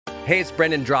Hey, it's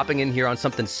Brendan dropping in here on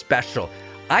something special.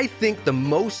 I think the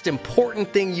most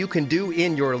important thing you can do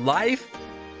in your life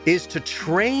is to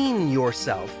train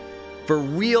yourself for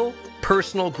real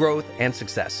personal growth and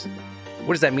success.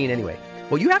 What does that mean anyway?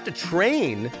 Well, you have to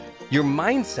train your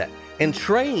mindset and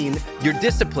train your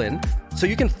discipline so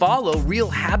you can follow real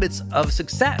habits of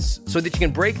success, so that you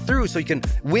can break through, so you can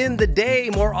win the day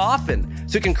more often,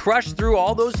 so you can crush through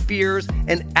all those fears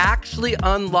and actually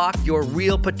unlock your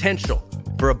real potential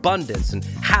for abundance and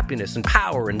happiness and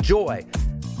power and joy.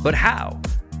 But how?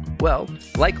 Well,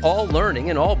 like all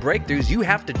learning and all breakthroughs, you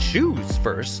have to choose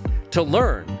first to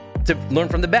learn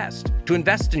from the best, to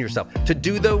invest in yourself, to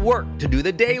do the work, to do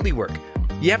the daily work.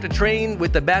 You have to train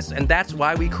with the best, and that's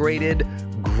why we created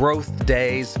Growth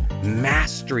Day's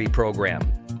Mastery Program.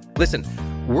 Listen,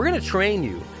 we're going to train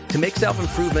you to make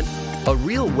self-improvement a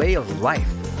real way of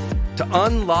life, to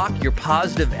unlock your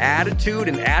positive attitude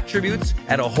and attributes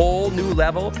at a whole new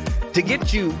level, to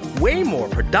get you way more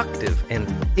productive and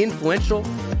influential,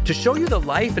 to show you the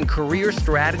life and career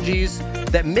strategies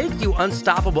that make you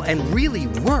unstoppable and really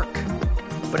work.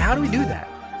 But how do we do that?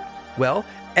 Well,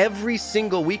 every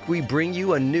single week we bring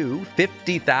you a new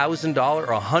 $50,000 or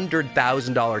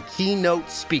 $100,000 keynote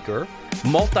speaker,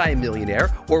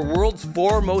 multimillionaire, or world's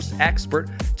foremost expert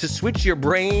to switch your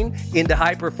brain into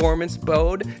high performance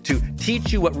mode, to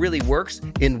teach you what really works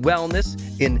in wellness,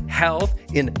 in health,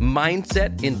 in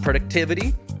mindset, in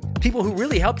productivity. People who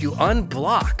really help you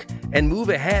unblock and move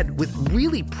ahead with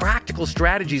really practical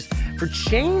strategies for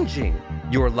changing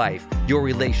your life, your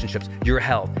relationships, your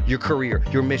health, your career,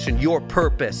 your mission, your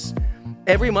purpose.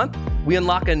 Every month, we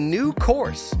unlock a new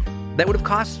course that would have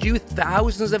cost you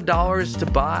thousands of dollars to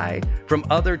buy from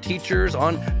other teachers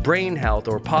on brain health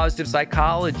or positive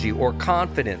psychology or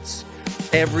confidence.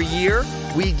 Every year,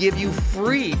 we give you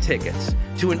free tickets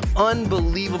to an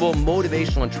unbelievable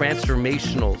motivational and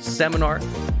transformational seminar.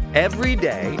 Every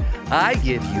day, I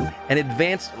give you an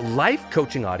advanced life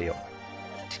coaching audio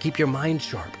to keep your mind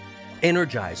sharp,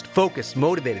 energized, focused,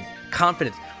 motivated,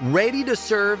 confident, ready to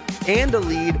serve and to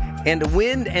lead and to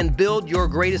win and build your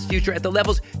greatest future at the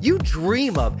levels you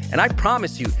dream of. And I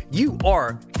promise you, you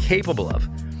are capable of.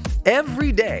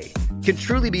 Every day can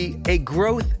truly be a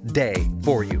growth day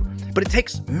for you. But it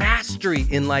takes mastery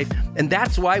in life, and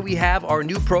that's why we have our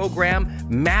new program,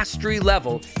 Mastery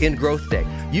Level in Growth Day.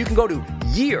 You can go to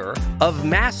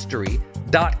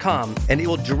yearofmastery.com, and it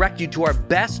will direct you to our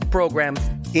best program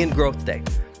in Growth Day.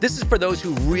 This is for those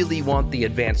who really want the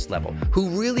advanced level, who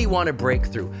really want to break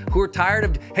through, who are tired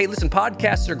of, hey, listen,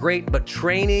 podcasts are great, but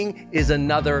training is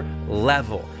another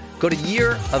level. Go to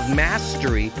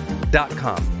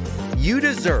yearofmastery.com. You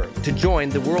deserve to join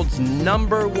the world's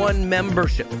 #1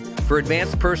 membership for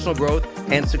advanced personal growth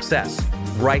and success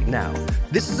right now.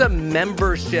 This is a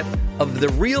membership of the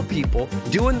real people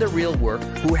doing the real work,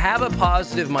 who have a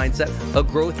positive mindset, a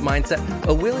growth mindset,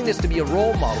 a willingness to be a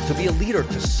role model, to be a leader,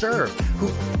 to serve, who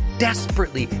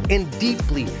desperately and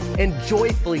deeply and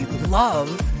joyfully love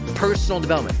personal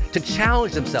development, to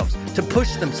challenge themselves, to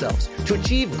push themselves, to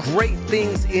achieve great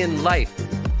things in life.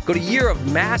 Go to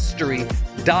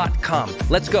yearofmastery.com.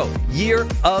 Let's go.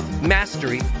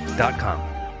 yearofmastery.com.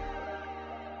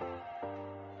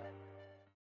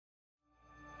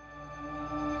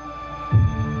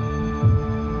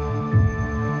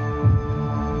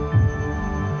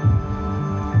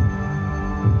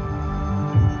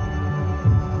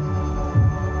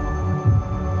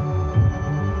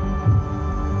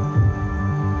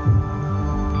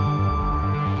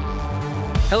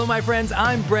 Hello, my friends.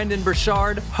 I'm Brendon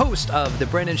Burchard, host of The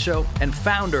Brendan Show and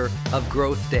founder of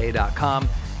GrowthDay.com,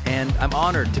 and I'm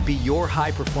honored to be your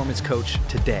high-performance coach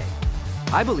today.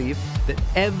 I believe that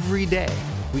every day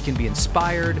we can be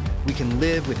inspired, we can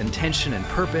live with intention and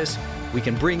purpose, we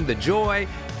can bring the joy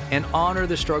and honor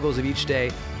the struggles of each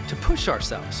day to push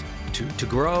ourselves, to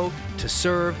grow, to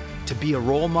serve, to be a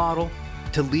role model,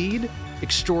 to lead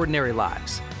extraordinary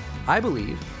lives. I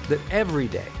believe that every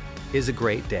day is a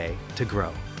great day to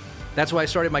grow. That's why I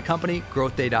started my company,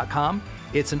 GrowthDay.com.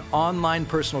 It's an online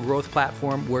personal growth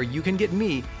platform where you can get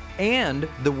me and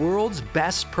the world's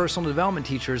best personal development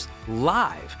teachers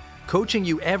live, coaching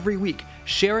you every week,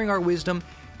 sharing our wisdom,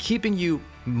 keeping you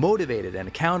motivated and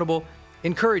accountable,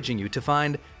 encouraging you to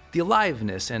find the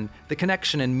aliveness and the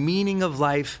connection and meaning of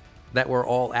life that we're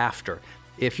all after.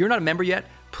 If you're not a member yet,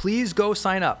 please go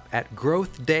sign up at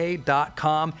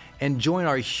GrowthDay.com and join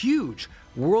our huge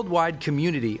worldwide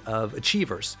community of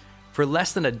achievers. For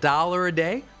less than $1 a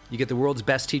day, you get the world's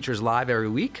best teachers live every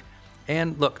week.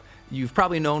 And look, you've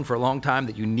probably known for a long time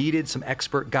that you needed some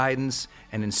expert guidance,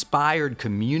 an inspired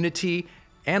community,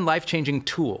 and life-changing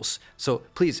tools. So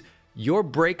please Your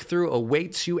breakthrough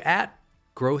awaits you at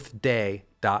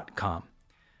growthday.com.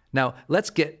 Now, let's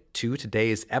get to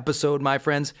today's episode, my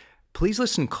friends. Please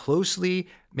listen closely.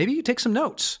 Maybe you take some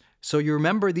notes so you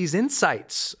remember these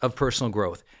insights of personal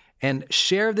growth. And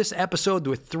share this episode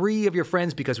with 3 of your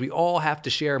friends, because we all have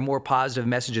to share more positive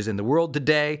messages in the world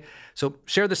today. So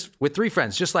share this with 3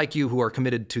 friends just like you who are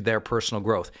committed to their personal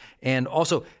growth. And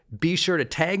also be sure to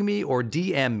tag me or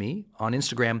DM me on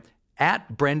Instagram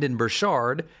at Brendan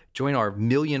Burchard. Join our 1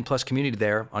 million+ community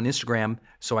there on Instagram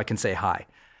so I can say hi.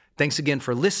 Thanks again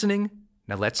for listening.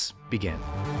 Now let's begin.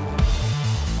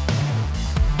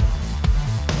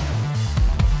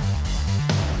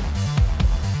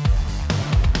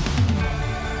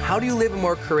 How do you live a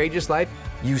more courageous life?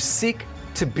 You seek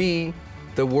to be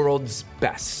the world's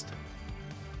best,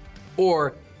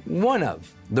 or one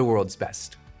of the world's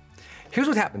best. Here's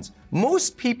what happens.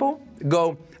 Most people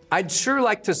go, I'd sure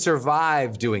like to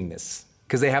survive doing this,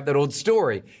 because they have that old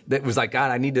story that was like,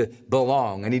 God, I need to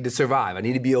belong, I need to survive, I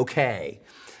need to be okay.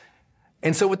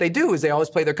 And so what they do is they always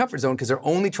play their comfort zone because they're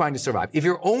only trying to survive. If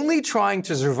you're only trying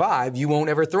to survive, you won't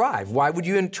ever thrive. Why would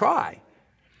you even try?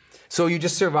 So you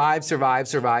just survive,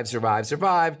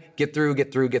 get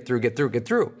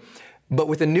through. But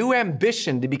with a new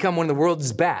ambition to become one of the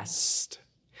world's best,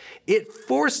 it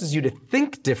forces you to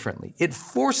think differently. It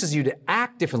forces you to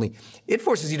act differently. It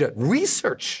forces you to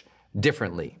research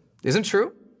differently. Isn't it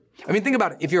true? I mean, think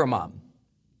about it. If you're a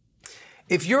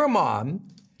mom,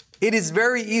 it is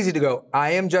very easy to go,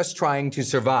 I am just trying to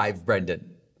survive,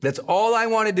 Brendan. That's all I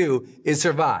want to do is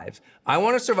survive. I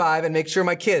want to survive and make sure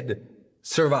my kid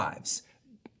survives.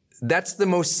 That's the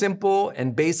most simple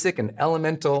and basic and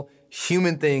elemental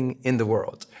human thing in the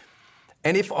world.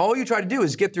 And if all you try to do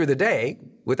is get through the day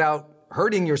without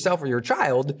hurting yourself or your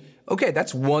child, okay,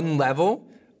 that's one level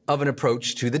of an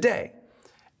approach to the day.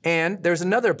 And there's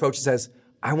another approach that says,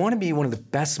 I want to be one of the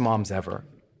best moms ever.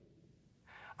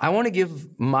 I want to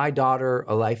give my daughter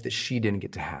a life that she didn't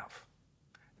get to have,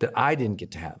 that I didn't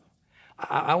get to have.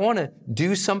 I want to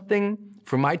do something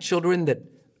for my children that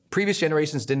previous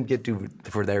generations didn't get to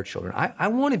for their children. I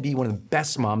want to be one of the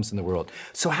best moms in the world.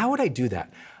 So how would I do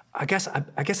that? I guess I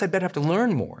better have to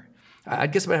learn more. I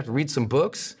guess I better have to read some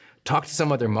books, talk to some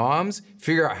other moms,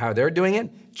 figure out how they're doing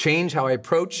it, change how I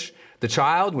approach the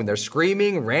child when they're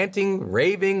screaming, ranting,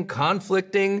 raving,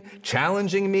 conflicting,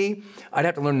 challenging me. I'd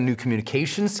have to learn new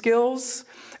communication skills.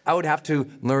 I would have to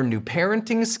learn new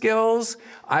parenting skills.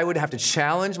 I would have to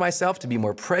challenge myself to be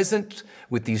more present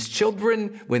with these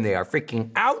children when they are freaking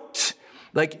out.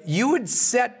 Like, you would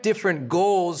set different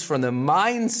goals from the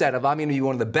mindset of I'm going to be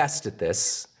one of the best at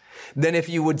this than if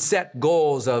you would set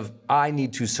goals of I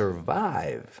need to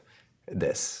survive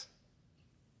this,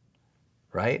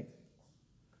 right?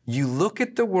 You look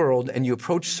at the world and you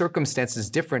approach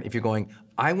circumstances different if you're going,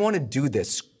 I want to do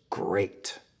this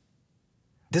great.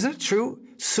 Isn't it true?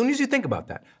 As soon as you think about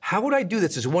that, how would I do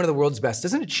this as one of the world's best?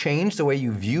 Doesn't it change the way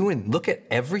you view and look at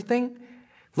everything?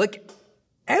 Like,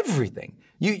 everything.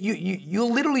 You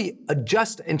literally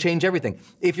adjust and change everything.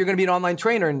 If you're going to be an online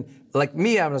trainer, and like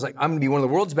me, I was like, I'm going to be one of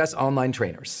the world's best online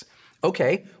trainers.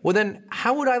 Okay, well then,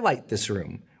 how would I light this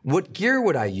room? What gear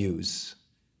would I use?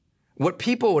 What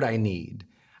people would I need?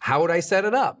 How would I set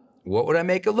it up? What would I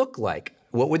make it look like?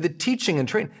 What would the teaching and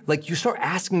training? Like, you start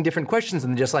asking different questions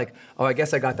and just like, oh, I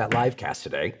guess I got that live cast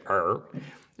today.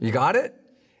 You got it?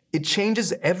 It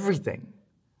changes everything.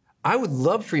 I would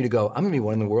love for you to go, I'm gonna be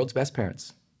one of the world's best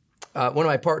parents. One of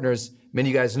my partners, many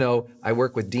of you guys know, I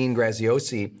work with Dean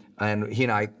Graziosi, and he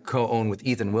and I co-own with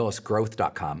Ethan Willis,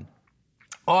 growth.com.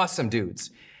 Awesome dudes.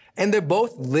 And they're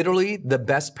both literally the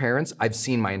best parents I've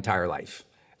seen my entire life.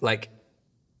 Like,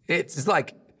 it's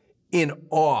like in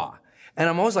awe. And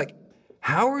I'm always like,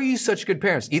 how are you such good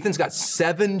parents? Ethan's got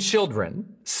 7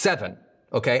 children, 7,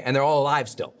 okay? And they're all alive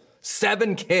still.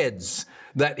 7 kids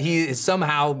that he has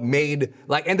somehow made,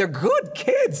 like, and they're good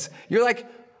kids. You're like,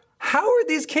 how are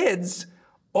these kids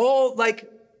all like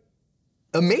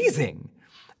amazing?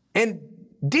 And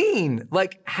Dean,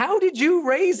 like, how did you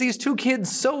raise these 2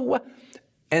 kids so well?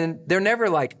 And they're never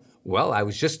like, well, I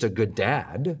was just a good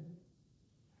dad.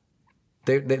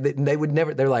 They would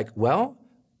never, they're like, well,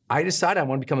 I decided I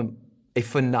want to become a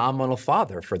phenomenal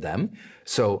father for them.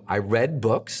 So I read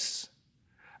books,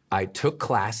 I took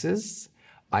classes,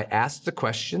 I asked the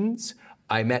questions,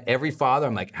 I met every father.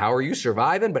 I'm like, how are you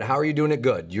surviving? But how are you doing it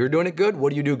good? You're doing it good? What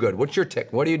do you do good? What's your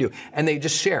tick? What do you do? And they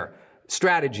just share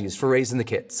strategies for raising the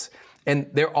kids.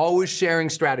 And they're always sharing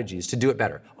strategies to do it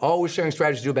better. Always sharing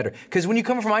strategies to do it better. Because when you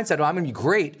come from a mindset, I'm going to be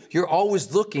great, you're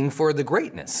always looking for the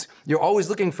greatness. You're always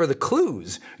looking for the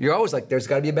clues. You're always like, there's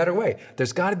got to be a better way.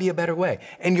 There's got to be a better way.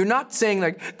 And you're not saying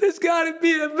like, there's got to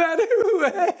be a better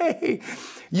way.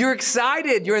 You're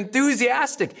excited. You're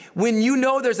enthusiastic. When you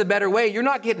know there's a better way, you're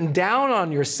not getting down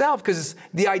on yourself because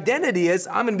the identity is,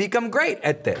 I'm going to become great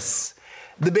at this.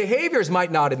 The behaviors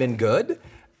might not have been good.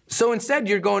 So instead,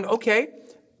 you're going, okay,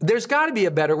 there's got to be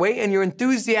a better way, and you're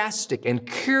enthusiastic and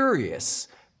curious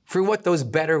for what those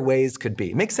better ways could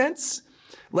be. Make sense?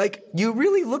 Like, you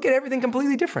really look at everything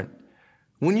completely different.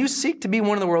 When you seek to be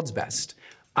one of the world's best,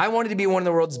 I wanted to be one of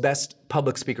the world's best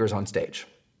public speakers on stage.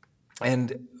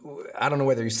 And I don't know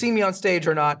whether you see me on stage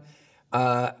or not,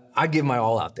 I give my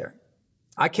all out there.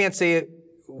 I can't say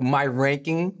my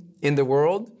ranking in the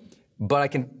world,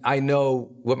 but I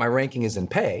know what my ranking is in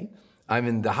pay. I'm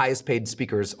in the highest paid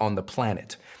speakers on the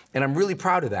planet. And I'm really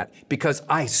proud of that because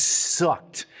I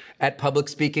sucked at public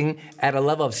speaking at a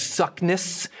level of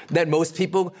suckness that most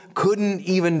people couldn't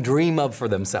even dream of for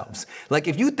themselves. Like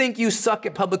if you think you suck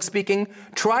at public speaking,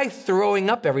 try throwing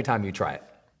up every time you try it.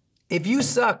 If you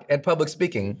suck at public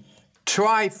speaking,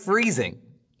 try freezing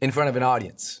in front of an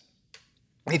audience.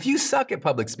 If you suck at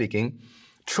public speaking,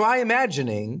 try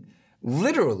imagining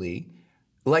literally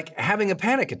like having a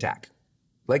panic attack.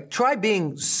 Like try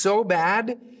being so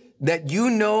bad that you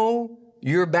know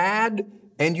you're bad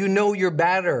and you know you're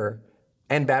badder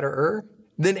and badderer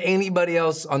than anybody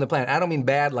else on the planet. I don't mean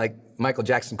bad like Michael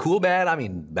Jackson cool bad, I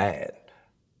mean bad.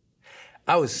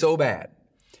 I was so bad.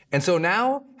 And so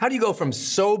now, how do you go from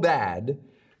so bad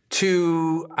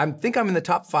to, I think I'm in the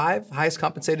top 5 highest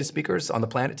compensated speakers on the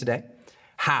planet today?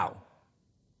 How?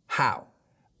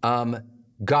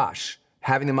 Gosh,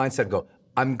 having the mindset go,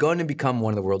 I'm going to become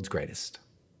one of the world's greatest.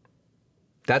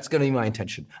 That's going to be my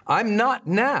intention. I'm not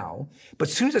now, but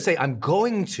as soon as I say I'm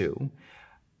going to,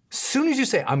 as soon as you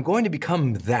say I'm going to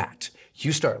become that,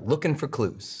 you start looking for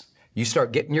clues. You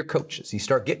start getting your coaches. You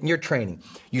start getting your training.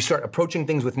 You start approaching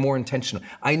things with more intention.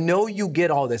 I know you get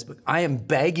all this, but I am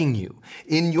begging you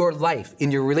in your life,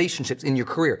 in your relationships, in your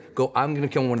career, go, I'm going to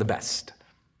become one of the best.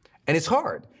 And it's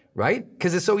hard, right?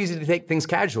 Because it's so easy to take things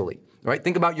casually. Right?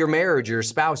 Think about your marriage, your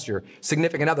spouse, your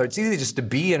significant other. It's easy just to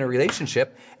be in a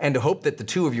relationship and to hope that the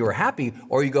two of you are happy,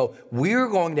 or you go, we're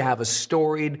going to have a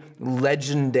storied,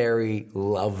 legendary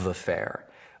love affair.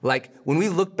 Like when we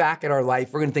look back at our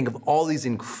life, we're going to think of all these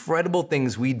incredible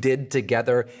things we did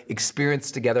together,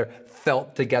 experienced together,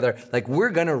 felt together. Like we're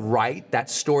going to write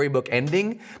that storybook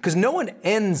ending because no one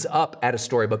ends up at a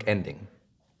storybook ending.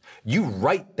 You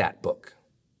write that book.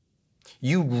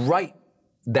 You write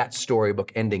that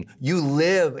storybook ending. You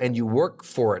live and you work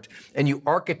for it and you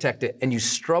architect it and you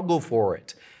struggle for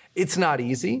it. It's not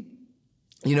easy.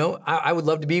 You know, I would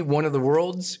love to be one of the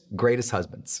world's greatest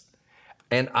husbands.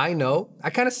 And I know I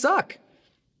kind of suck,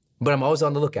 but I'm always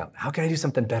on the lookout. How can I do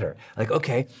something better? Like,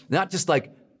 okay, not just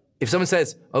like, if someone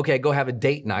says, okay, go have a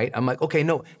date night, I'm like, okay,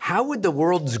 no, how would the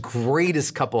world's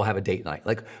greatest couple have a date night?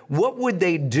 Like, what would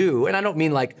they do? And I don't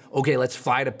mean like, okay, let's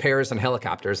fly to Paris on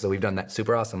helicopters, though we've done that,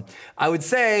 super awesome. I would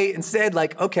say instead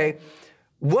like, okay,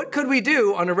 what could we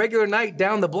do on a regular night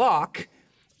down the block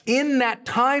in that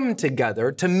time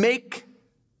together to make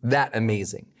that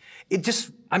amazing? It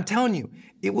just, I'm telling you,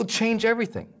 it will change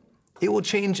everything. It will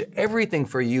change everything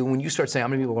for you when you start saying, I'm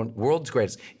gonna be one of the world's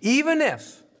greatest. Even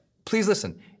if, please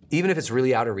listen, even if it's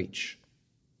really out of reach.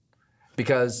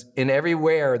 Because in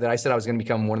everywhere that I said I was gonna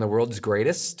become one of the world's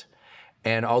greatest,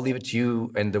 and I'll leave it to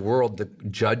you and the world to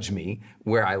judge me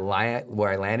where I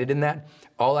landed in that,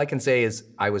 all I can say is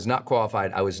I was not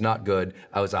qualified, I was not good,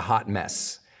 I was a hot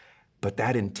mess. But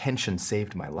that intention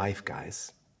saved my life,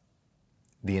 guys.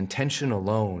 The intention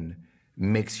alone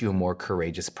makes you a more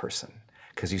courageous person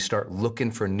because you start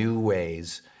looking for new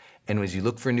ways, and as you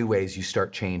look for new ways, you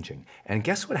start changing. And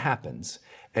guess what happens?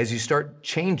 As you start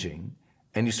changing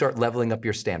and you start leveling up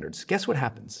your standards, guess what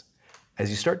happens? As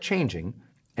you start changing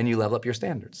and you level up your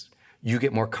standards, you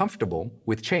get more comfortable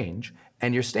with change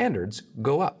and your standards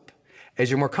go up. As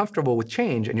you're more comfortable with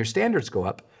change and your standards go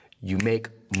up, you make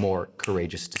more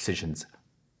courageous decisions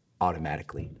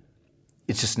automatically.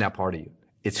 It's just now part of you.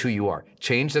 It's who you are.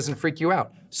 Change doesn't freak you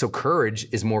out, so courage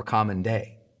is more common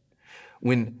day.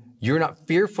 When you're not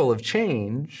fearful of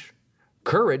change,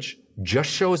 courage just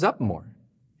shows up more.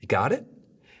 You got it?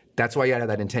 That's why you gotta have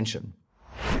that intention.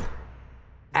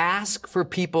 Ask for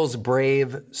people's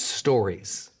brave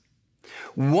stories.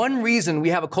 One reason we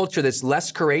have a culture that's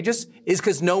less courageous is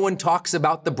because no one talks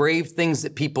about the brave things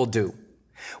that people do.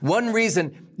 One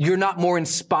reason you're not more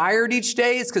inspired each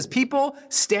day? It's because people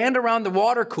stand around the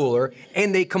water cooler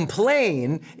and they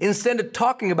complain instead of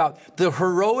talking about the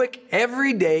heroic,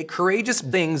 everyday, courageous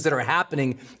things that are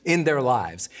happening in their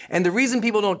lives. And the reason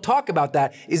people don't talk about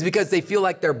that is because they feel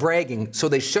like they're bragging. So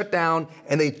they shut down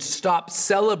and they stop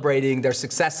celebrating their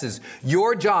successes.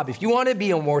 Your job, if you want to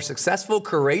be a more successful,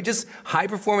 courageous,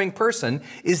 high-performing person,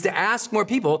 is to ask more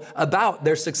people about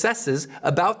their successes,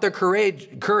 about their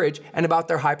courage, and about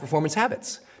their high-performance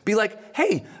habits. Be like,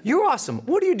 hey, you're awesome.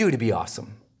 What do you do to be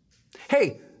awesome?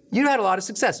 Hey, you had a lot of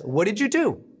success. What did you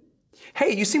do?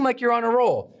 Hey, you seem like you're on a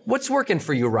roll. What's working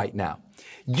for you right now?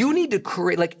 You need to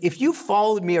create, like, if you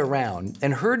followed me around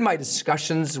and heard my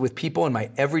discussions with people in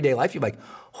my everyday life, you'd be like,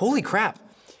 holy crap,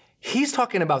 he's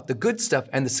talking about the good stuff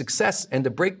and the success and the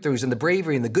breakthroughs and the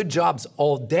bravery and the good jobs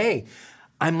all day.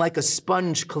 I'm like a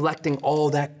sponge collecting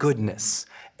all that goodness.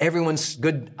 Everyone's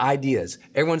good ideas,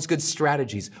 everyone's good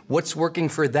strategies, what's working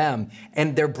for them,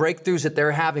 and their breakthroughs that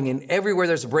they're having. And everywhere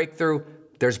there's a breakthrough,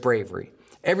 there's bravery.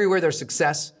 Everywhere there's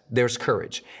success, there's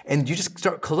courage. And you just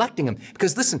start collecting them.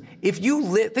 Because listen, if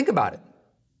you think about it.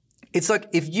 It's like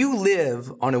if you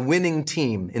live on a winning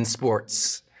team in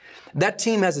sports, that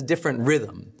team has a different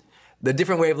rhythm. The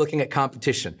different way of looking at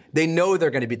competition. They know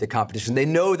they're going to beat the competition. They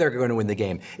know they're going to win the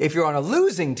game. If you're on a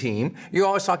losing team, you're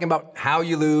always talking about how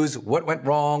you lose, what went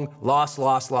wrong, loss.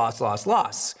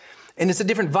 And it's a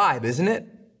different vibe, isn't it?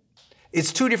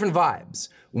 It's two different vibes.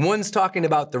 One's talking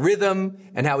about the rhythm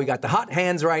and how we got the hot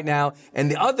hands right now,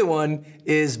 and the other one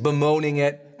is bemoaning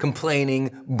it,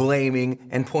 complaining, blaming,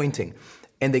 and pointing.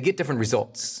 And they get different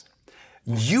results.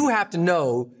 You have to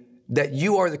know that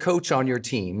you are the coach on your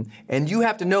team, and you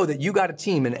have to know that you got a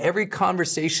team, and every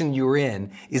conversation you're in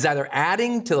is either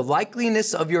adding to the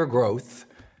likeliness of your growth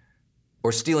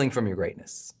or stealing from your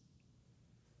greatness.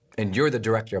 And you're the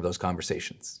director of those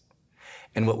conversations.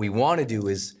 And what we want to do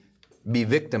is be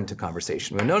victim to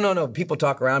conversation. No, people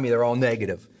talk around me, they're all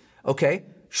negative. Okay,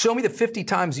 show me the 50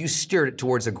 times you steered it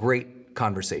towards a great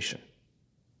conversation.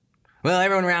 Well,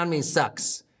 everyone around me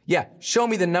sucks. Yeah, show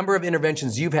me the number of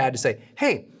interventions you've had to say,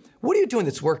 hey, what are you doing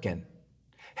that's working?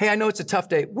 Hey, I know it's a tough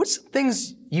day. What's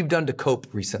things you've done to cope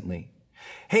recently?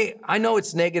 Hey, I know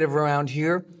it's negative around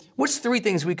here. What's 3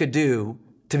 things we could do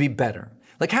to be better?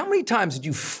 Like, how many times did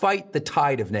you fight the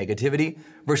tide of negativity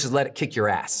versus let it kick your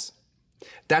ass?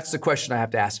 That's the question I have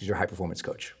to ask as your high-performance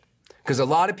coach. Because a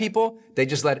lot of people, they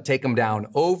just let it take them down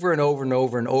over and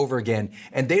over again,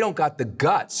 and they don't got the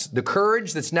guts, the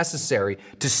courage that's necessary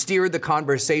to steer the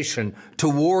conversation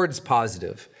towards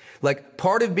positive. Like,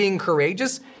 part of being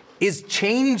courageous is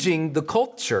changing the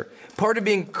culture. Part of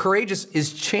being courageous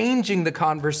is changing the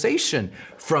conversation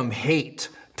from hate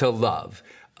to love,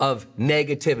 of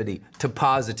negativity to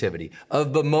positivity,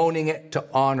 of bemoaning it to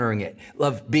honoring it,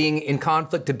 of being in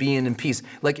conflict to being in peace.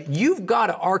 Like, you've got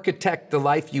to architect the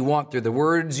life you want through the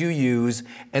words you use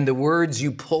and the words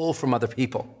you pull from other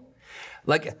people.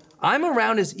 Like, I'm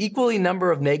around as equally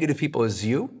number of negative people as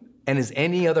you and as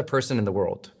any other person in the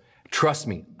world. Trust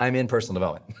me, I'm in personal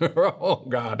development. Oh,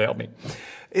 God, help me.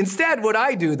 Instead, what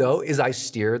I do, though, is I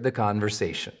steer the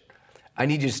conversation. I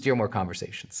need you to steer more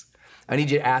conversations. I need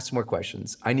you to ask more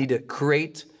questions. You need to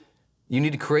create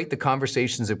the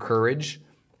conversations of courage,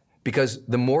 because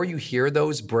the more you hear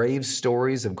those brave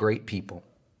stories of great people,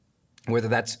 whether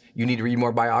that's you need to read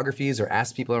more biographies or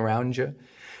ask people around you,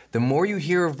 the more you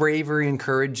hear of bravery and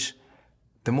courage,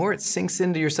 the more it sinks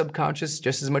into your subconscious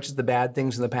just as much as the bad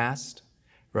things in the past.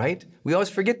 Right? We always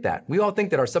forget that. We all think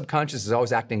that our subconscious is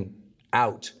always acting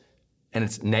out and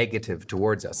it's negative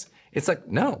towards us. It's like,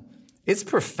 no, it's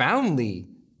profoundly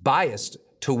biased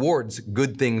towards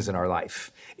good things in our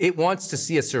life. It wants to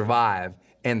see us survive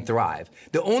and thrive.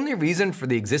 The only reason for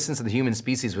the existence of the human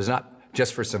species was not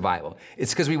just for survival.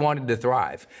 It's because we wanted to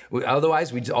thrive.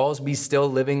 Otherwise, we'd always be still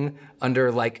living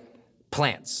under like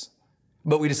plants.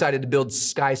 But we decided to build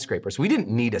skyscrapers. We didn't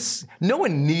need no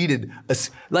one needed us.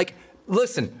 Like,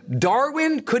 listen,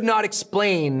 Darwin could not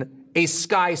explain a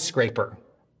skyscraper.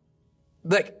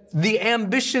 Like, the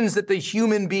ambitions that the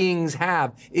human beings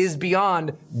have is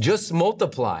beyond just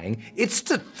multiplying. It's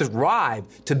to thrive,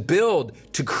 to build,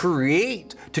 to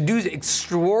create, to do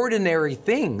extraordinary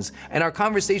things. And our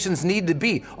conversations need to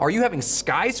be, are you having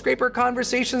skyscraper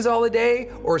conversations all the day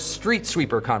or street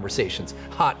sweeper conversations?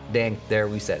 Hot dang, there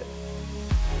we said it.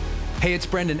 Hey, it's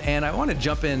Brendan, and I want to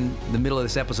jump in the middle of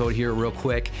this episode here real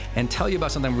quick and tell you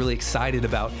about something I'm really excited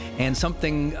about, and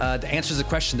something that answers a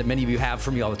question that many of you have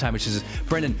for me all the time, which is,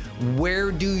 Brendan,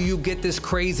 where do you get this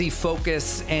crazy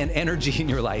focus and energy in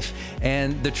your life?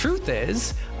 And the truth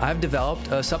is, I've developed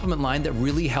a supplement line that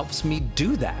really helps me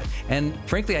do that. And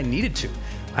frankly, I needed to.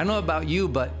 I don't know about you,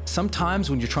 but sometimes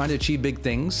when you're trying to achieve big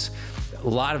things, a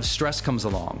lot of stress comes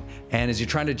along. And as you're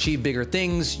trying to achieve bigger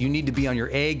things, you need to be on your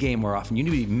A game more often. You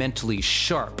need to be mentally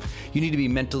sharp. You need to be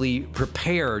mentally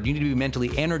prepared. You need to be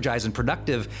mentally energized and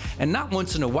productive. And not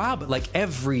once in a while, but like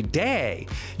every day.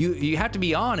 You have to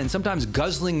be on, and sometimes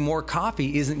guzzling more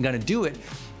coffee isn't gonna do it.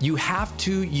 You have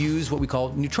to use what we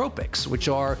call nootropics, which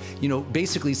are,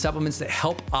 basically supplements that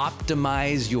help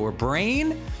optimize your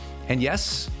brain. And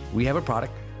yes, we have a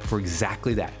product for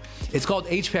exactly that. It's called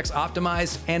HPX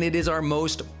Optimized, and it is our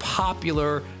most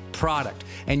popular product.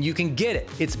 And you can get it.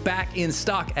 It's back in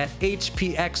stock at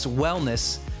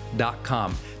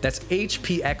hpxwellness.com. That's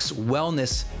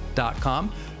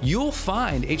hpxwellness.com. You'll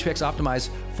find HPX Optimized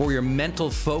for your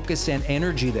mental focus and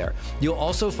energy there. You'll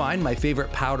also find my favorite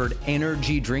powdered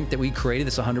energy drink that we created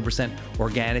that's 100%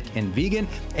 organic and vegan.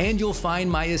 And you'll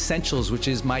find my essentials, which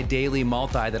is my daily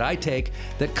multi that I take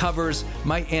that covers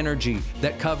my energy,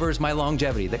 that covers my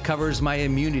longevity, that covers my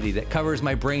immunity, that covers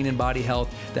my brain and body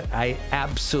health that I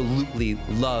absolutely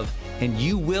love. And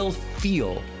you will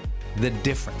feel the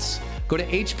difference. Go to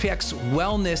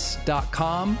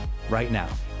hpxwellness.com right now.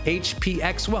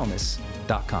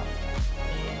 hpxwellness.com.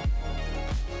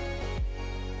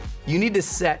 You need to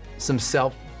set some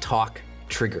self-talk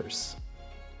triggers.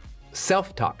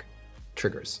 Self-talk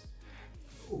triggers.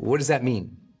 What does that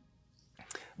mean?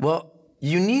 Well,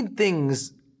 you need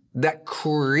things that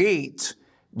create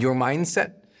your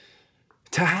mindset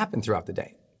to happen throughout the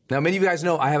day. Now, many of you guys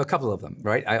know I have a couple of them,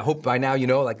 right? I hope by now you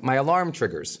know, like my alarm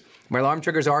triggers. My alarm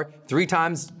triggers are 3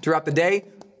 times throughout the day,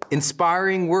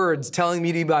 inspiring words telling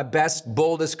me to be my best,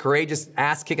 boldest, courageous,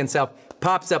 ass-kicking self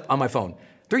pops up on my phone.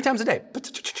 3 times a day,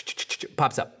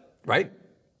 pops up, right?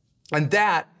 And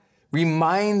that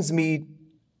reminds me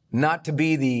not to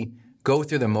be the go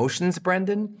through the motions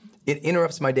Brendan. It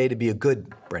interrupts my day to be a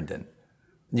good Brendan.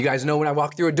 You guys know when I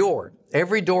walk through a door,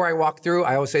 every door I walk through,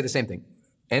 I always say the same thing.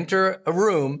 Enter a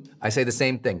room, I say the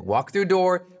same thing. Walk through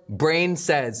door, brain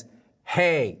says,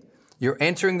 hey, you're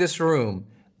entering this room,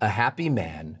 a happy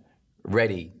man,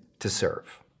 ready to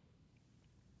serve.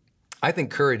 I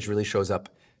think courage really shows up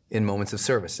in moments of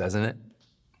service, doesn't it?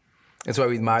 That's why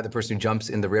we admire the person who jumps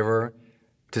in the river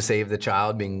to save the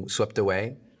child being swept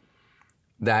away.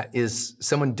 That is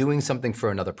someone doing something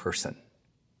for another person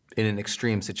in an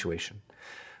extreme situation.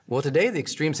 Well, today the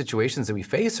extreme situations that we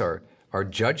face are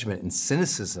judgment and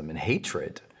cynicism and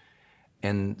hatred.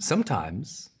 And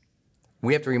sometimes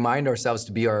we have to remind ourselves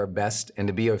to be our best and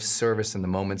to be of service in the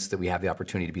moments that we have the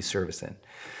opportunity to be service in.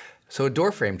 So a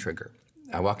door frame trigger.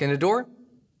 I walk in the door,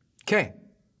 okay,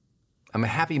 I'm a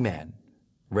happy man,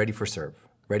 ready to serve.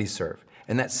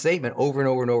 And that statement over and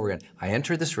over and over again, I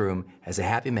enter this room as a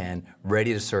happy man,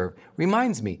 ready to serve,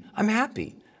 reminds me, I'm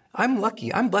happy, I'm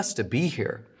lucky, I'm blessed to be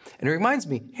here. And it reminds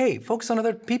me, hey, focus on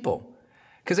other people.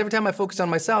 Because every time I focus on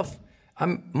myself,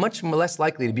 I'm much less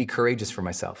likely to be courageous for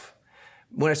myself.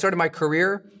 When I started my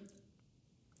career,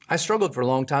 I struggled for a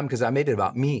long time because I made it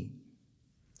about me.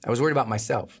 I was worried about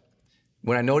myself.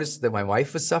 When I noticed that my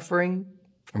wife was suffering,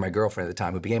 or my girlfriend at the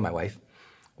time, who became my wife,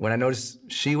 when I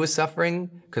noticed she was suffering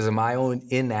because of my own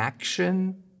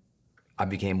inaction, I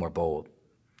became more bold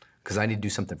because I need to do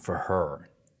something for her.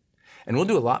 And we'll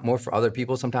do a lot more for other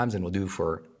people sometimes than we'll do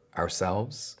for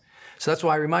ourselves. So that's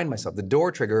why I remind myself, the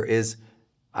door trigger is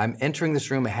I'm entering this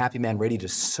room a happy man ready to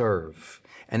serve.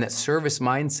 And that service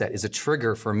mindset is a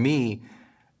trigger for me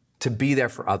to be there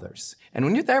for others. And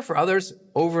when you're there for others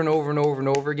over and over and over and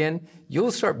over again,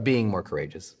 you'll start being more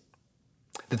courageous.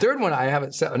 The third one, I have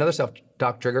another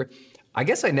self-talk trigger. I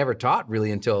guess I never taught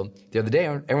really until the other day.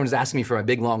 Everyone was asking me for my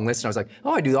big long list, and I was like,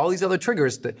 oh, I do all these other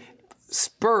triggers to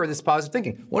spur this positive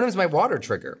thinking. One of them is my water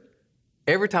trigger.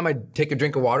 Every time I take a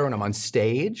drink of water when I'm on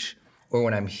stage or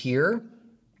when I'm here,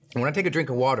 and when I take a drink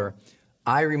of water,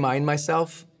 I remind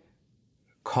myself,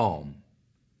 calm,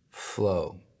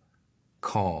 flow,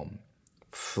 calm,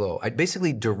 flow. I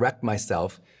basically direct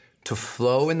myself to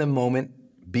flow in the moment,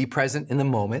 be present in the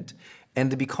moment, and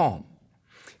to be calm.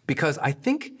 Because I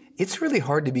think it's really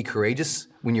hard to be courageous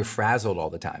when you're frazzled all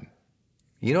the time.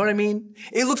 You know what I mean?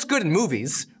 It looks good in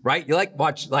movies, right? You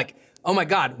watch, oh my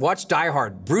God, watch Die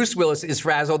Hard. Bruce Willis is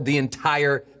frazzled the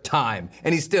entire time,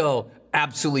 and he's still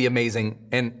absolutely amazing,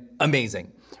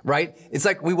 right? It's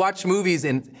like we watch movies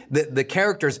and the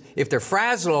characters, if they're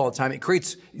frazzled all the time, it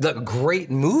creates a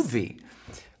great movie.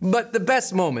 But the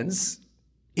best moments,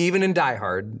 even in Die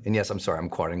Hard, and yes, I'm sorry, I'm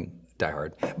quoting Die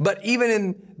Hard, but even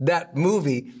in that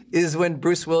movie is when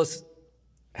Bruce Willis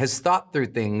has thought through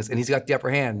things and he's got the upper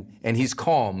hand and he's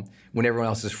calm when everyone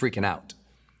else is freaking out.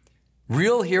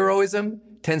 Real heroism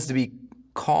tends to be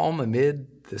calm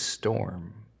amid the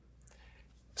storm.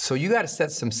 So you got to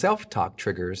set some self-talk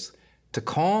triggers to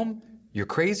calm your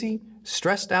crazy,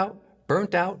 stressed out,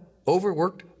 burnt out,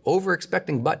 overworked,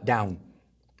 over-expecting butt down.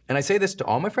 And I say this to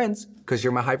all my friends because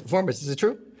you're my high performers. This is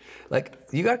true. Like,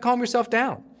 you got to calm yourself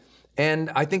down.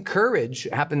 And I think courage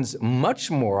happens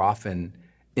much more often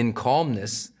in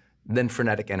calmness than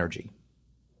frenetic energy,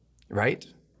 right?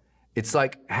 It's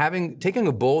like taking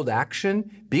a bold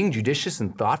action, being judicious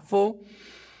and thoughtful,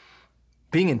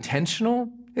 being intentional.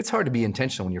 It's hard to be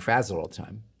intentional when you're frazzled all the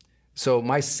time. So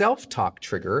my self-talk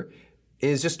trigger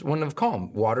is just one of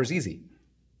calm. Water's easy.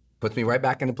 Puts me right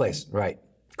back into place. Right.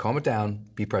 Calm it down.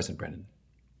 Be present, Brendan.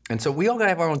 And so we all gotta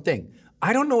have our own thing.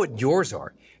 I don't know what yours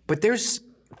are, but there's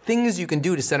things you can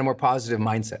do to set a more positive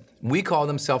mindset. We call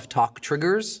them self-talk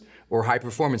triggers or high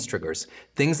performance triggers.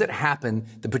 Things that happen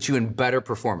that put you in better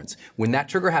performance. When that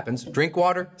trigger happens, drink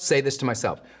water, say this to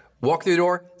myself. Walk through the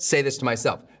door, say this to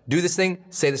myself. Do this thing,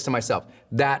 say this to myself.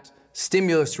 That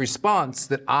stimulus response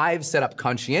that I've set up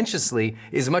conscientiously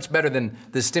is much better than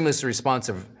the stimulus response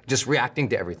of just reacting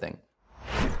to everything.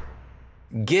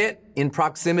 Get in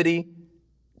proximity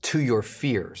to your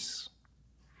fears.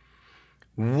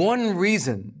 One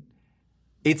reason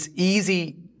it's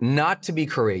easy not to be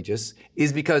courageous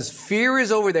is because fear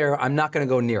is over there, I'm not gonna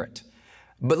go near it.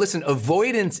 But listen,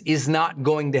 avoidance is not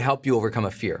going to help you overcome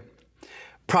a fear.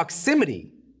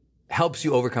 Proximity helps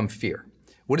you overcome fear.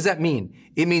 What does that mean?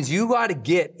 It means you gotta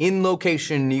get in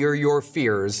location near your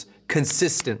fears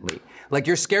consistently. Like,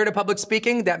 you're scared of public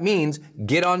speaking, that means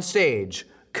get on stage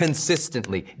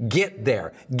consistently. Get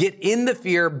there. Get in the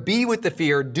fear, be with the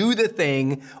fear, do the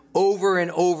thing over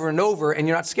and over and over, and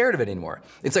you're not scared of it anymore.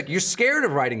 It's like you're scared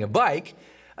of riding a bike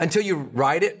until you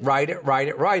ride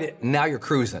it, now you're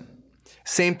cruising.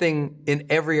 Same thing in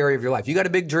every area of your life. You got a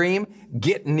big dream,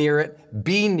 get near it,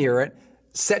 be near it,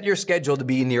 set your schedule to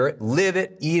be near it, live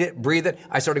it, eat it, breathe it.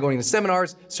 I started going to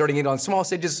seminars, starting it on small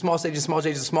stages, small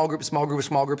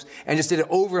groups, and just did it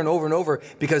over and over and over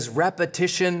because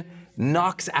repetition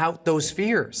knocks out those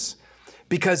fears.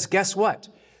 Because guess what?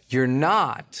 You're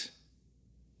not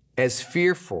as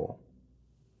fearful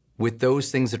with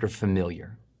those things that are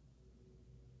familiar,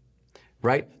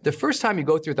 right? The first time you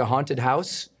go through the haunted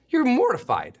house, you're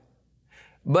mortified.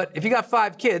 But if you got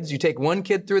 5 kids, you take one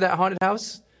kid through that haunted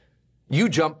house, you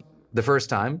jump the first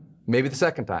time, maybe the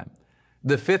second time.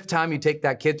 The 5th time you take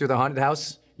that kid through the haunted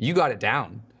house, you got it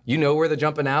down. You know where they're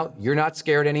jumping out. You're not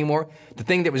scared anymore. The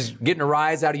thing that was getting a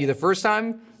rise out of you the first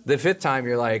time, the 5th time,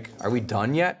 you're like, are we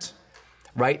done yet?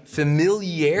 Right?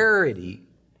 Familiarity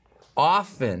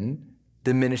often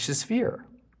diminishes fear.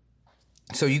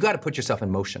 So you got to put yourself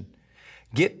in motion.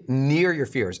 Get near your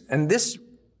fears. And this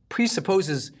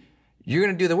presupposes you're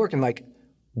going to do the work and like,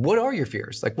 what are your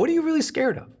fears? Like, what are you really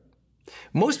scared of?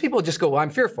 Most people just go, well, I'm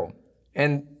fearful.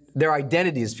 And their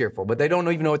identity is fearful, but they don't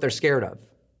even know what they're scared of.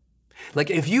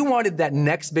 Like, if you wanted that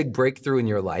next big breakthrough in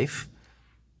your life,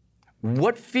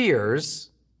 what fears,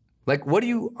 like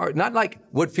not like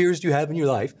what fears do you have in your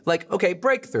life? Like, okay,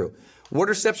 breakthrough. What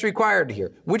are steps required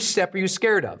here? Which step are you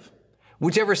scared of?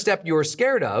 Whichever step you're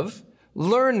scared of,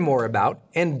 learn more about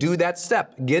and do that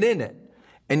step. Get in it.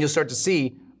 And you'll start to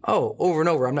see, oh, over and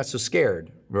over, I'm not so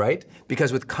scared, right?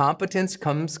 Because with competence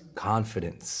comes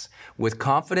confidence. With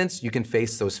confidence, you can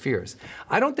face those fears.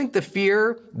 I don't think the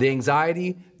fear, the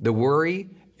anxiety, the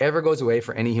worry ever goes away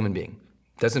for any human being.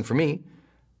 It doesn't for me.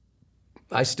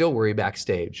 I still worry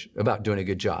backstage about doing a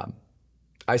good job.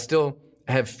 I still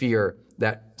have fear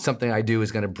that something I do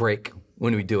is going to break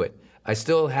when we do it. I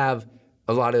still have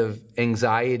a lot of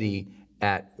anxiety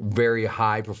at very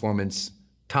high performance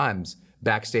times.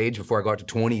 Backstage, before I go out to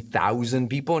 20,000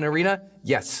 people in an arena,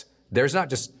 yes, there's not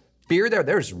just fear there,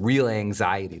 there's real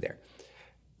anxiety there.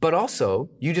 But also,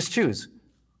 you just choose,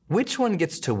 which one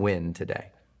gets to win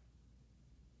today?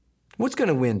 What's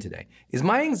gonna win today? Is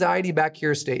my anxiety back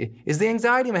here, is the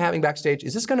anxiety I'm having backstage,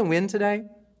 is this gonna win today?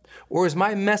 Or is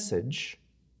my message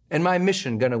and my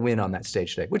mission gonna win on that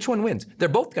stage today? Which one wins? They're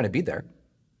both gonna be there.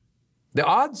 The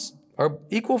odds are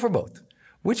equal for both.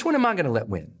 Which one am I gonna let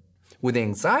win? Will the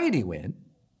anxiety win,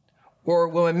 or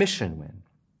will my mission win?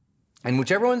 And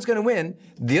whichever one's gonna win,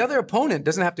 the other opponent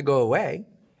doesn't have to go away.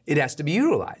 It has to be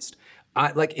utilized.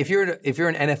 Like if you're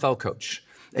an NFL coach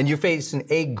and you're facing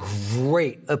a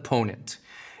great opponent,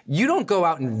 you don't go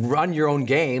out and run your own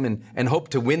game and hope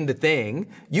to win the thing.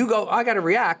 You go, I gotta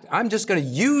react. I'm just gonna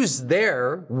use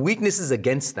their weaknesses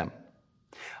against them.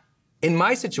 In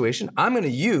my situation, I'm gonna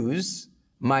use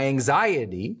my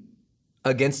anxiety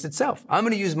against itself. I'm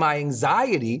gonna use my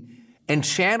anxiety and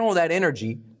channel that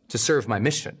energy to serve my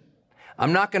mission.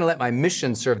 I'm not gonna let my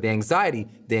mission serve the anxiety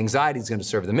is gonna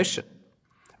serve the mission,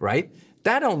 right?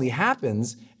 That only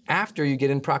happens after you get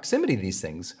in proximity to these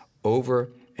things over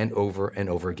and over and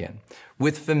over again.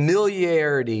 With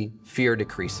familiarity, fear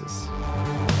decreases.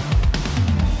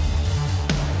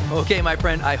 Okay, my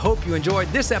friend, I hope you enjoyed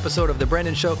this episode of The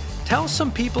Brendon Show. Tell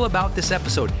some people about this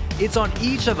episode. It's on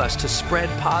each of us to spread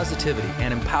positivity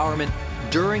and empowerment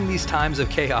during these times of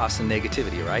chaos and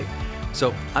negativity, right?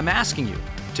 So I'm asking you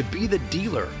to be the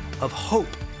dealer of hope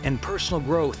and personal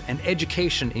growth and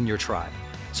education in your tribe.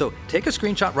 So take a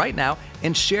screenshot right now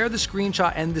and share the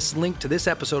screenshot and this link to this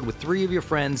episode with 3 of your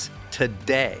friends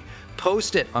today.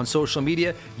 Post it on social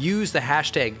media. Use the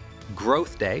hashtag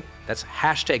Growth Day. That's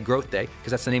hashtag Growth Day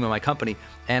because that's the name of my company.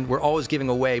 And we're always giving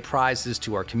away prizes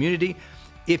to our community.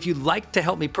 If you'd like to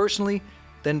help me personally,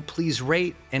 then please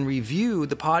rate and review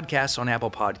the podcast on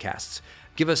Apple Podcasts.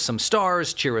 Give us some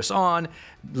stars, cheer us on,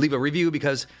 leave a review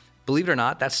because believe it or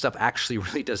not, that stuff actually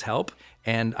really does help.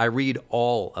 And I read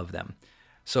all of them.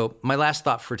 So my last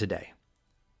thought for today,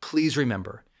 please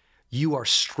remember, you are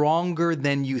stronger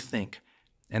than you think,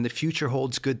 and the future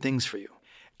holds good things for you.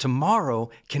 Tomorrow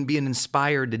can be an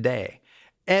inspired day.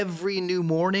 Every new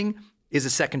morning is a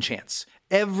second chance.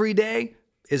 Every day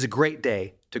is a great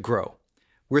day to grow.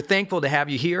 We're thankful to have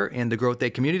you here in the Growth Day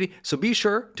community, so be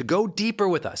sure to go deeper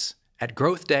with us at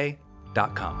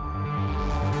growthday.com.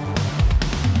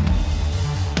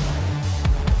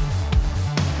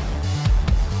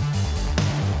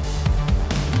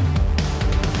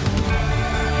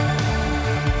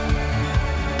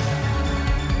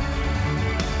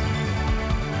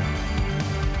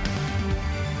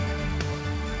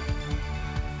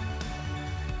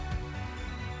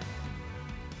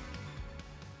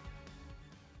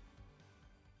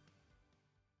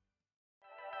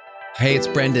 Hey, it's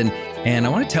Brendon, and I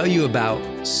want to tell you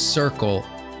about Circle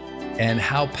and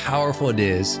how powerful it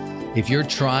is if you're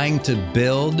trying to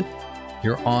build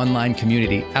your online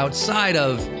community outside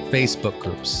of Facebook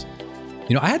groups.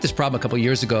 You know, I had this problem a couple of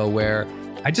years ago where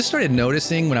I just started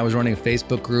noticing when I was running a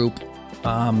Facebook group,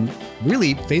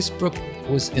 really Facebook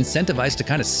was incentivized to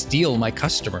kind of steal my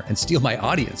customer and steal my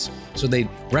audience. So they'd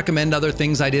recommend other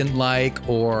things I didn't like,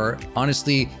 or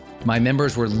honestly, my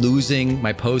members were losing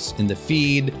my posts in the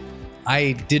feed.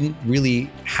 I didn't really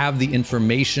have the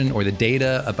information or the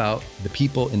data about the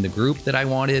people in the group that I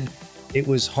wanted. It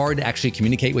was hard to actually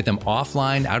communicate with them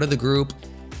offline, out of the group.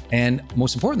 And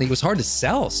most importantly, it was hard to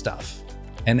sell stuff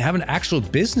and have an actual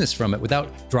business from it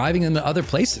without driving them to other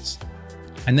places.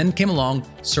 And then came along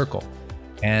Circle.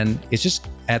 And it's just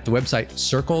at the website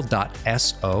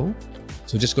circle.so.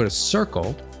 So just go to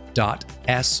circle.so.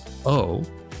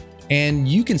 And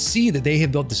you can see that they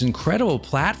have built this incredible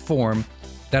platform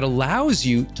that allows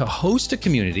you to host a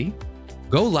community,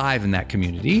 go live in that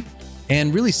community,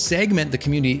 and really segment the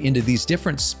community into these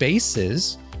different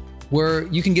spaces where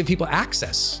you can give people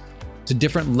access to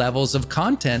different levels of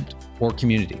content or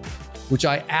community, which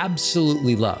I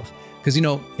absolutely love. Because, you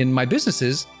know, in my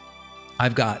businesses,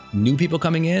 I've got new people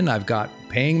coming in, I've got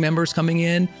paying members coming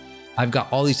in, I've got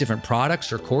all these different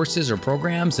products or courses or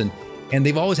programs, and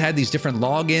they've always had these different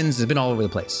logins. It's been all over the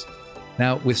place.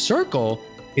 Now with Circle,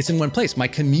 it's in one place. My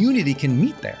community can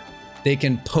meet there. They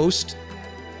can post,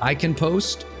 I can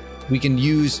post. We can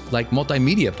use like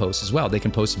multimedia posts as well. They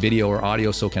can post video or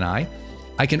audio, so can I.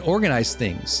 I can organize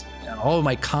things, all of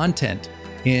my content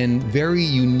in very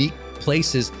unique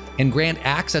places and grant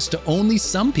access to only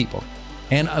some people.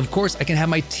 And of course, I can have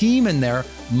my team in there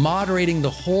moderating the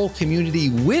whole community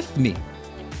with me.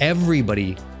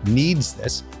 Everybody needs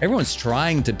this. Everyone's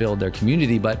trying to build their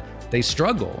community, but they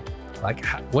struggle. Like,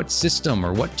 what system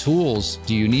or what tools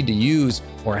do you need to use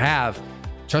or have?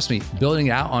 Trust me, building it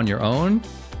out on your own,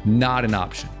 not an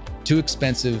option. Too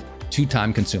expensive, too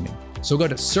time consuming. So go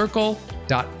to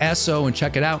circle.so and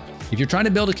check it out. If you're trying to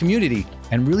build a community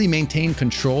and really maintain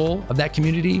control of that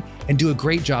community and do a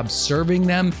great job serving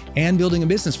them and building a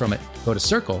business from it, go to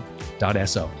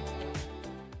circle.so.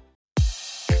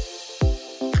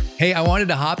 Hey, I wanted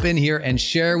to hop in here and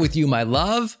share with you my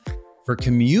love for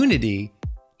community.com.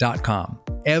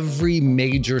 Every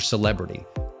major celebrity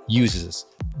uses this.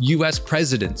 US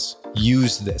presidents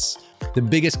use this. The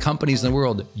biggest companies in the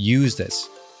world use this.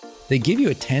 They give you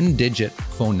a 10-digit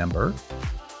phone number,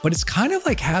 but it's kind of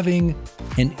like having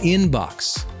an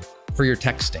inbox for your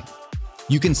texting.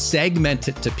 You can segment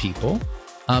it to people,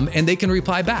 and they can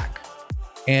reply back.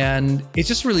 And it's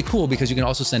just really cool because you can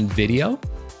also send video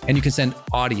and you can send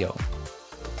audio.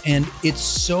 And it's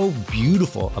so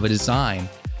beautiful of a design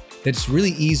that it's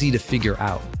really easy to figure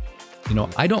out. You know,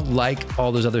 I don't like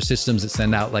all those other systems that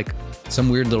send out like some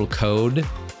weird little code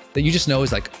that you just know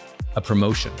is like a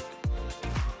promotion.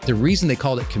 The reason they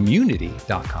called it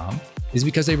community.com is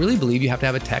because they really believe you have to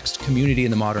have a text community in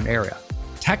the modern era.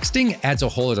 texting adds a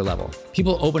whole other level.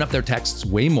 People open up their texts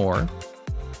way more.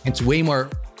 It's way more,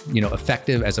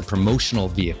 effective as a promotional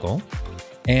vehicle.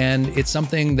 And it's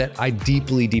something that I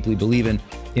deeply, deeply believe in.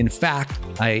 In fact,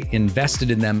 I invested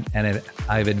in them and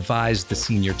I've advised the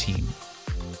senior team.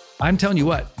 I'm telling you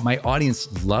what, my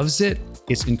audience loves it.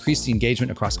 It's increased the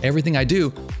engagement across everything I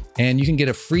do. And you can get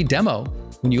a free demo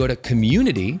when you go to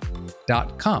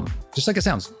community.com. Just like it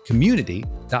sounds,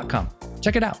 community.com.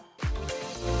 Check it out.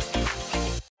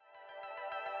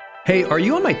 Hey, are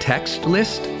you on my text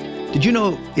list? Did you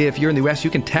know if you're in the US, you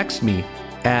can text me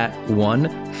at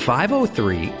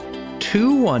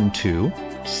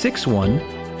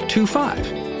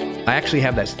 1-503-212-6125. I actually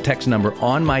have that text number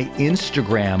on my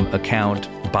Instagram account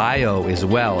bio as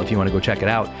well, if you want to go check it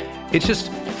out. It's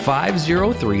just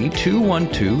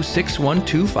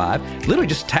 503-212-6125. Literally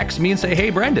just text me and say,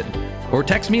 hey, Brendan. Or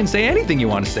text me and say anything you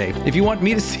want to say. If you want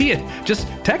me to see it, just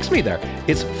text me there.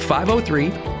 It's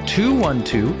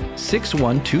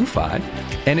 503-212-6125.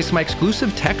 And it's my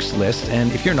exclusive text list.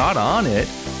 And if you're not on it,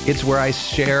 it's where I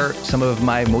share some of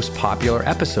my most popular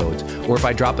episodes. Or if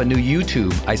I drop a new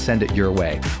YouTube, I send it your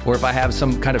way. Or if I have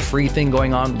some kind of free thing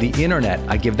going on the internet,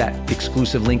 I give that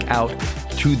exclusive link out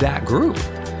to that group.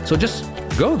 So just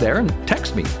go there and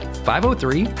text me.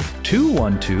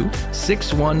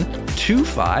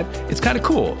 503-212-6125. It's kind of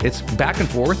cool. It's back and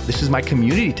forth. This is my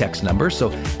community text number.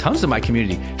 So tons of my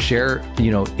community share,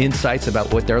 insights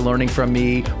about what they're learning from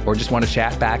me or just want to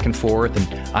chat back and forth. And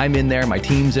I'm in there. My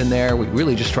team's in there. We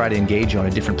really just try to engage you on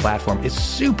a different platform. It's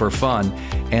super fun.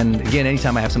 And again,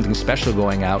 anytime I have something special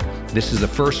going out, this is the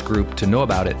first group to know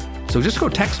about it. So just go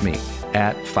text me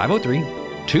at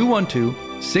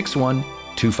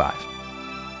 503-212-6125.